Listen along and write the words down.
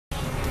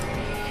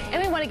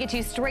want to get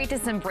you straight to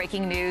some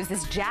breaking news.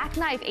 This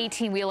jackknife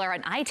 18-wheeler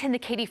on I-10 the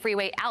Katy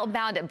Freeway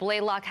outbound at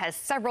Blaylock has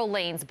several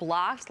lanes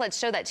blocked. Let's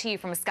show that to you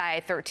from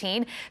Sky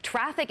 13.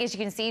 Traffic, as you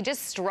can see,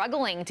 just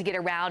struggling to get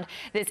around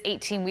this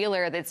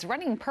 18-wheeler that's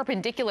running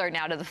perpendicular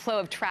now to the flow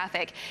of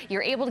traffic.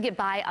 You're able to get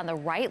by on the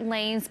right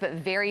lanes, but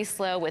very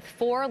slow with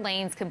 4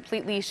 lanes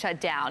completely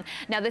shut down.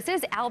 Now, this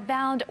is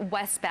outbound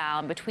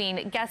westbound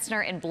between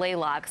Gessner and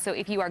Blaylock. So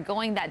if you are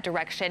going that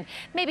direction,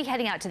 maybe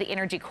heading out to the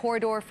Energy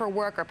Corridor for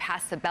work or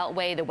past the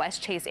Beltway, the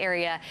West Chase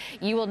area,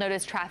 you will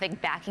notice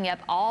traffic backing up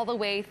all the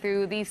way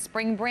through the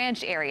Spring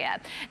Branch area.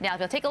 Now,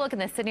 if you'll take a look in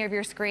the center of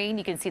your screen,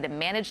 you can see the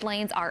managed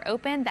lanes are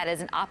open. That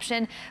is an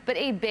option, but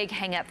a big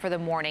hang up for the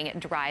morning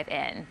drive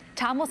in.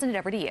 Tom, we'll send it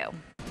over to you.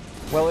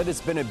 Well, it has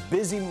been a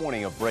busy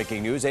morning of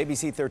breaking news.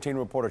 ABC 13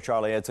 reporter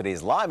Charlie Ed today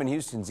is live in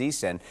Houston's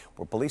East End,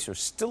 where police are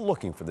still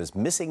looking for this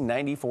missing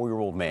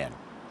 94-year-old man.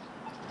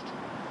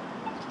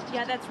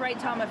 Yeah, that's right,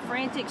 Tom. A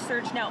frantic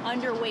search now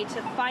underway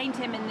to find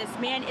him, and this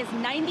man is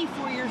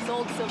 94 years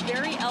old, so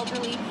very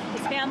elderly.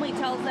 His family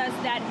tells us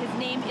that his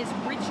name is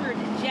Richard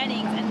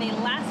Jennings, and they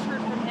last heard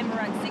from him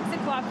around 6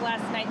 o'clock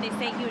last night. They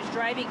say he was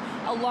driving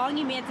along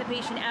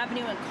Emancipation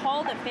Avenue and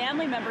called a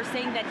family member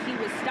saying that he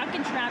was stuck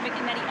in traffic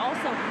and that he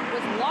also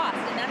was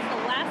lost, and that's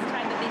the last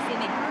time that they say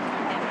they heard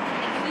from him.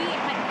 And he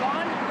had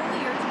gone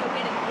earlier to go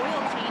get an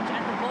oil change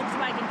at the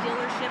Volkswagen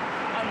dealership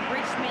on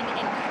Richmond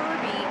and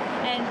Kirby,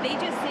 and they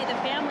just say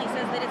the family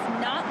says that it's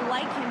not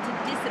like him to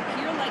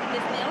disappear like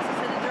this. They also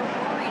said that they're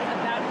worried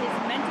about his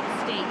mental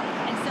state.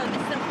 And so this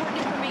is important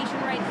information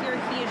right here.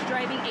 He is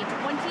driving a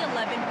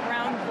 2011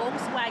 brown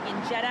Volkswagen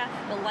Jetta.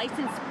 The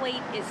license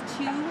plate is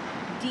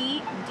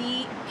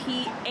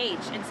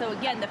 2DDPH. And so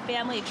again, the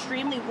family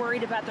extremely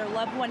worried about their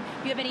loved one.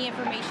 If you have any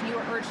information, you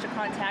are urged to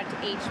contact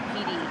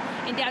HPD.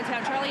 In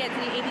downtown Charlie, at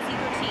ABC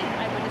 13,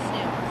 Eyewitness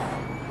News.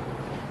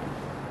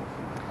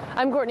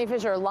 I'm Courtney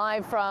Fisher,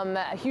 live from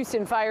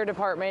Houston Fire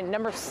Department,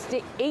 number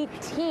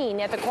 18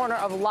 at the corner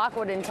of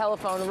Lockwood and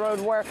Telephone Road,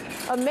 where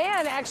a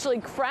man actually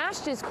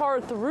crashed his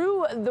car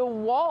through the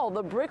wall,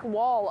 the brick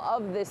wall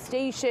of the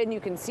station. You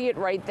can see it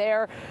right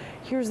there.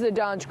 Here's the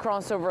Dodge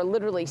crossover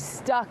literally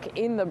stuck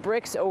in the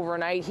bricks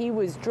overnight. He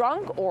was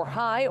drunk or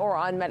high or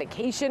on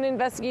medication,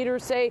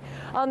 investigators say.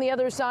 On the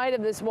other side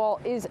of this wall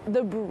is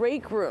the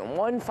break room.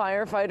 One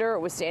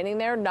firefighter was standing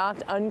there,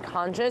 knocked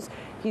unconscious.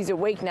 He's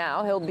awake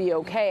now. He'll be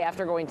okay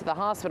after going to the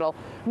hospital.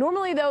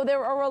 Normally, though,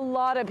 there are a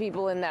lot of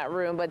people in that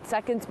room, but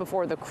seconds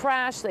before the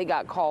crash, they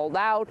got called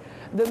out.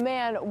 The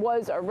man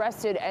was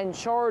arrested and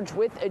charged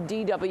with a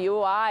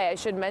DWI. I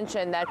should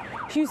mention that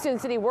Houston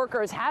City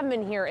workers have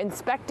been here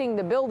inspecting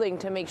the building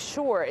to make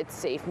sure it's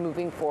safe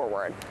moving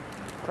forward.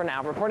 For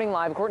now, reporting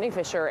live, Courtney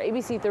Fisher,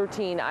 ABC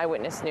 13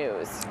 Eyewitness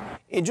News.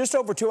 In just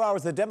over 2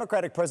 hours, the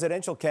Democratic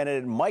presidential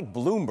candidate Mike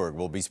Bloomberg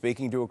will be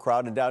speaking to a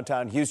crowd in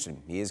downtown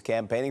Houston. He is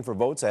campaigning for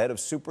votes ahead of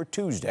Super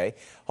Tuesday,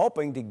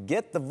 hoping to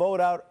get the vote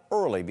out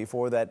early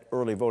before that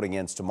early voting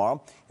ends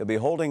tomorrow. He'll be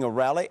holding a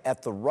rally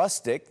at the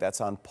Rustic,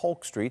 that's on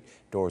Polk Street.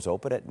 Doors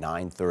open at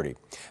 9:30.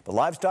 The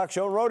livestock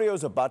show rodeo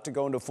is about to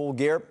go into full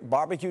gear.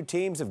 Barbecue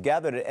teams have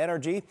gathered at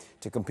NRG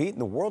to compete in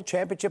the World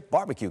Championship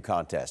Barbecue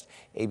Contest.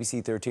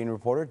 ABC 13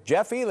 reporter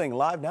Jeff Ealing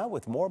live now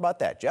with more about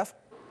that. Jeff?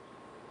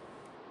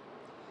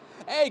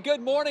 Hey, good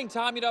morning,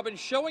 Tom. You know, I've been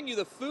showing you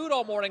the food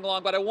all morning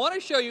long, but I want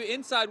to show you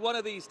inside one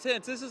of these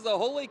tents. This is the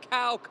Holy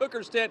Cow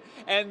Cookers tent,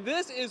 and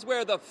this is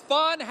where the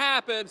fun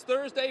happens.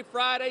 Thursday,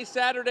 Friday,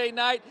 Saturday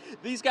night.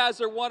 These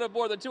guys are one of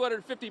more than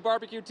 250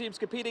 barbecue teams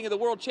competing in the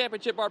World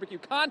Championship Barbecue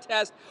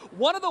Contest.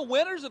 One of the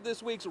winners of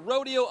this week's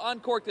Rodeo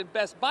Uncorked and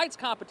Best Bites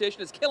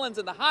competition is Killins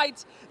in the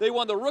Heights. They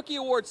won the Rookie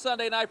Award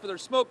Sunday night for their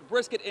smoked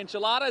brisket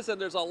enchiladas, and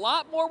there's a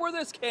lot more where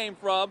this came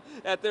from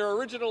at their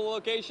original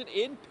location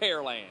in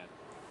Pearland.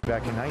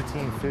 Back in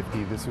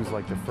 1950, this was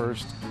like the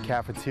first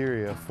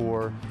cafeteria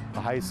for the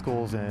high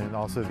schools and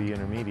also the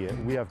intermediate.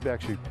 We have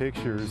actually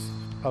pictures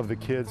of the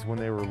kids when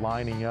they were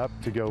lining up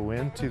to go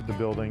into the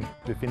building.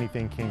 If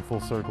anything came full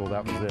circle,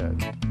 that was it.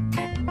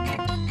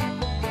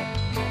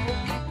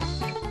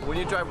 When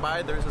you drive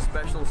by, there's a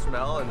special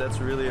smell, and that's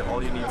really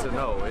all you need to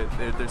know.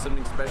 There's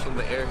something special in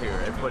the air here.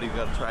 Everybody's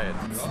got to try it.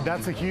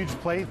 That's a huge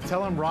plate.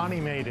 Tell them Ronnie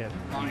made it.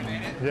 Ronnie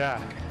made it?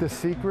 Yeah. The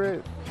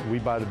secret, we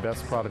buy the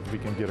best product we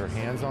can get our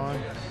hands on,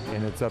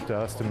 and it's up to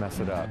us to mess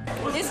it up.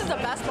 This is the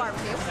best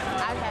barbecue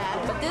I've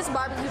had, but this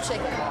barbecue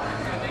chicken.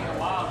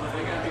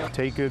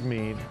 Take good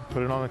meat,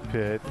 put it on a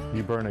pit,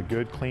 you burn a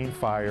good clean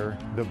fire.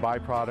 The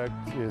byproduct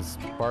is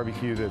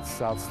barbecue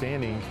that's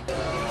outstanding. The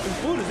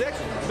food is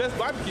excellent. The best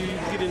barbecue you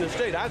can get in the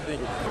state, I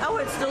think. Oh,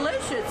 it's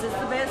delicious. It's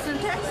the best in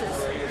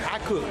Texas. I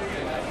cook,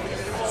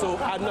 so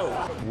I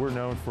know. We're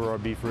known for our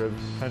beef ribs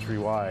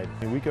countrywide.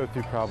 And we go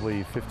through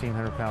probably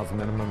 1,500 pounds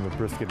minimum of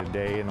brisket a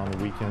day, and on the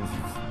weekends,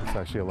 it's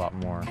actually a lot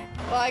more.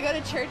 Well, I go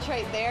to church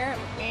right there,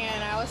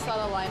 and I always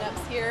saw the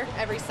lineups here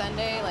every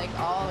Sunday, like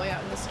all the way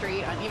out in the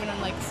street, even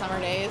on like the summer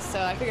days, so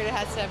I figured it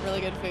has to have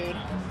really good food.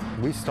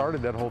 We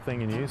started that whole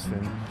thing in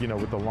Houston, you know,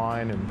 with the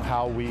line and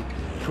how we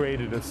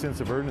created a sense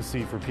of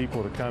urgency for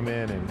people to come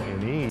in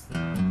and eat.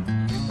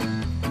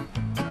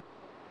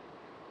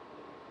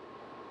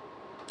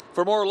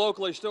 For more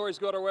locally stories,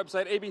 go to our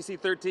website,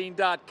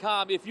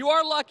 ABC13.com. If you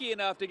are lucky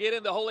enough to get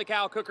in the Holy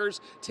Cow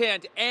Cookers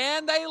tent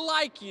and they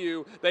like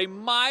you, they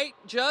might,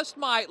 just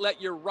might,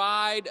 let you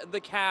ride the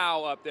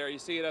cow up there. You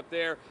see it up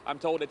there. I'm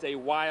told it's a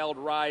wild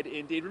ride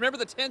indeed. Remember,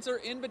 the tents are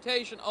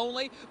invitation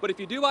only, but if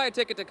you do buy a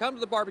ticket to come to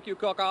the barbecue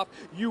cook-off,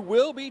 you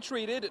will be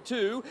treated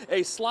to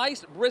a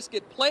sliced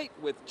brisket plate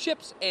with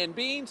chips and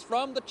beans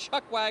from the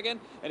chuck wagon,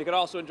 and you can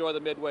also enjoy the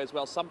midway as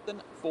well. Something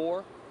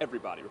for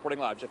everybody. Reporting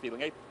live, Jeff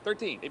Ealing,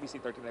 813, ABC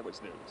 13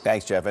 Eyewitness News.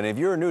 Thanks, Jeff. And if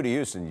you're new to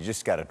Houston, you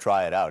just got to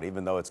try it out,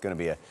 even though it's going to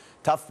be a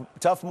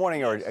tough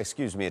morning, or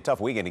excuse me, a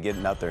tough weekend to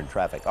getting out there in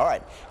traffic. All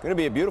right, going to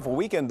be a beautiful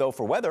weekend, though,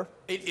 for weather.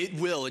 It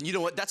will, and you know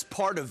what? That's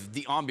part of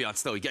the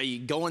ambiance, though. You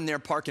go in there,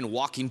 parking,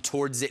 walking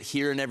towards it,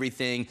 hearing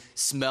everything,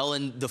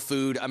 smelling the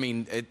food. I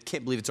mean, I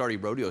can't believe it's already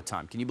rodeo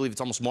time. Can you believe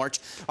it's almost March?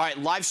 All right,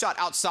 live shot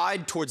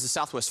outside towards the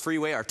Southwest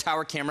Freeway, our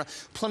tower camera.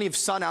 Plenty of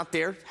sun out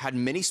there. Had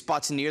many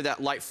spots near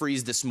that light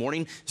freeze this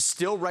morning.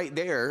 Still right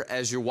there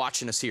as you're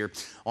watching us here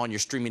on your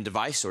streaming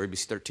device or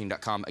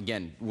ABC13.com.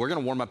 Again, we're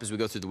going to warm up as we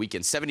go through the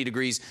weekend. 70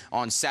 degrees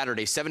on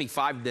Saturday,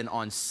 75 then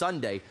on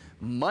Sunday.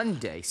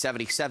 Monday,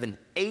 77,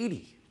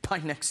 80 by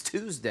next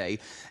Tuesday,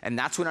 and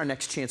that's when our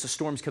next chance of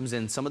storms comes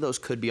in. Some of those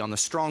could be on the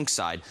strong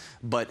side,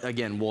 but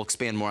again, we'll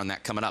expand more on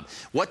that coming up.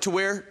 What to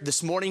wear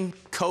this morning?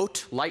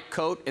 Coat, light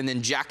coat, and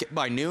then jacket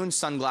by noon.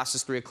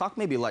 Sunglasses 3 o'clock,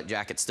 maybe a light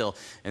jacket still,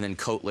 and then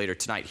coat later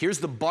tonight. Here's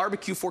the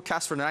barbecue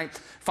forecast for tonight.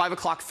 5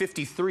 o'clock,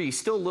 53,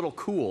 still a little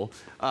cool.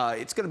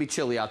 It's going to be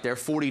chilly out there.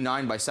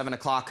 49 by 7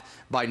 o'clock.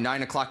 By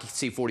 9 o'clock, you can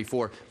see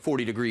 44,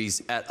 40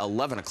 degrees at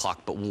 11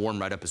 o'clock, but we'll warm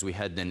right up as we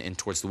head then in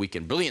towards the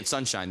weekend. Brilliant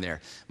sunshine there.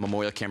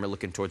 Memorial camera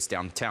looking towards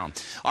downtown.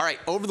 All right,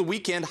 over the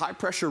weekend, high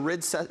pressure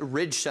ridge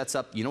sets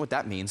up. You know what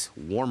that means?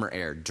 Warmer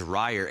air,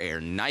 drier air,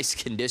 nice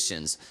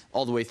conditions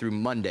all the way through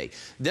Monday.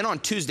 Then on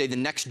Tuesday, the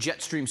next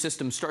jet stream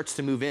system starts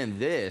to move in.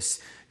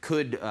 This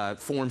could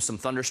form some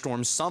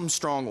thunderstorms, some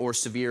strong or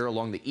severe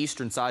along the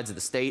eastern sides of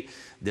the state.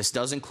 This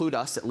does include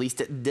us, at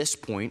least at this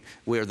point,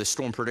 where the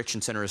Storm Prediction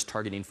Center is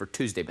targeting for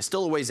Tuesday. But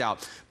still a ways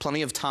out.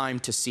 Plenty of time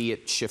to see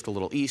it shift a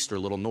little east or a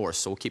little north,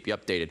 so we'll keep you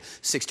updated.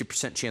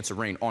 60% chance of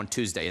rain on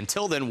Tuesday.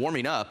 Until then,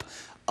 warming up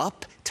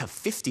to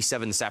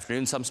 57 this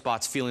afternoon. Some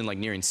spots feeling like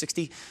nearing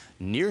 60,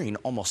 nearing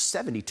almost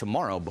 70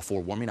 tomorrow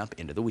before warming up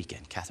into the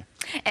weekend. Catherine.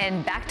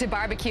 And back to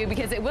barbecue,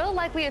 because it will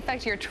likely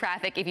affect your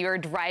traffic if you are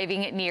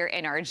driving near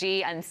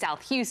NRG in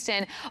South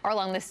Houston or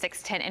along the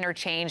 610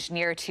 interchange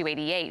near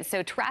 288.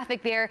 So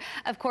traffic there,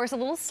 of course, a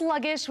little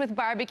sluggish with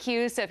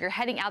barbecue. So if you're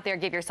heading out there,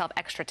 give yourself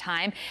extra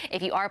time.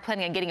 If you are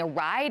planning on getting a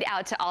ride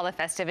out to all the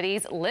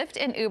festivities, Lyft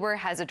and Uber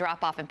has a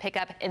drop off and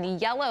pickup in the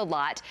yellow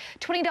lot.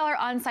 $20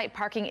 on-site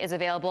parking is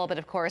available, but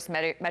of course,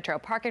 Metro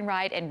Park and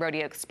Ride and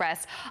Rodeo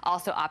Express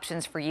also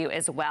options for you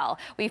as well.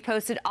 We've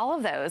posted all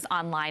of those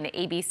online at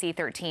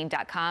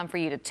ABC13.com for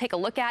you to take a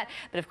look at.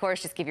 But of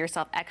course, just give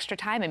yourself extra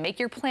time and make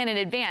your plan in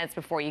advance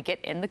before you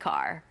get in the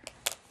car.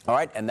 All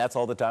right, and that's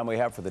all the time we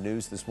have for the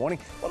news this morning.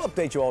 We'll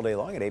update you all day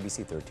long at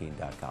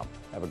ABC13.com.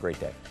 Have a great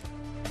day.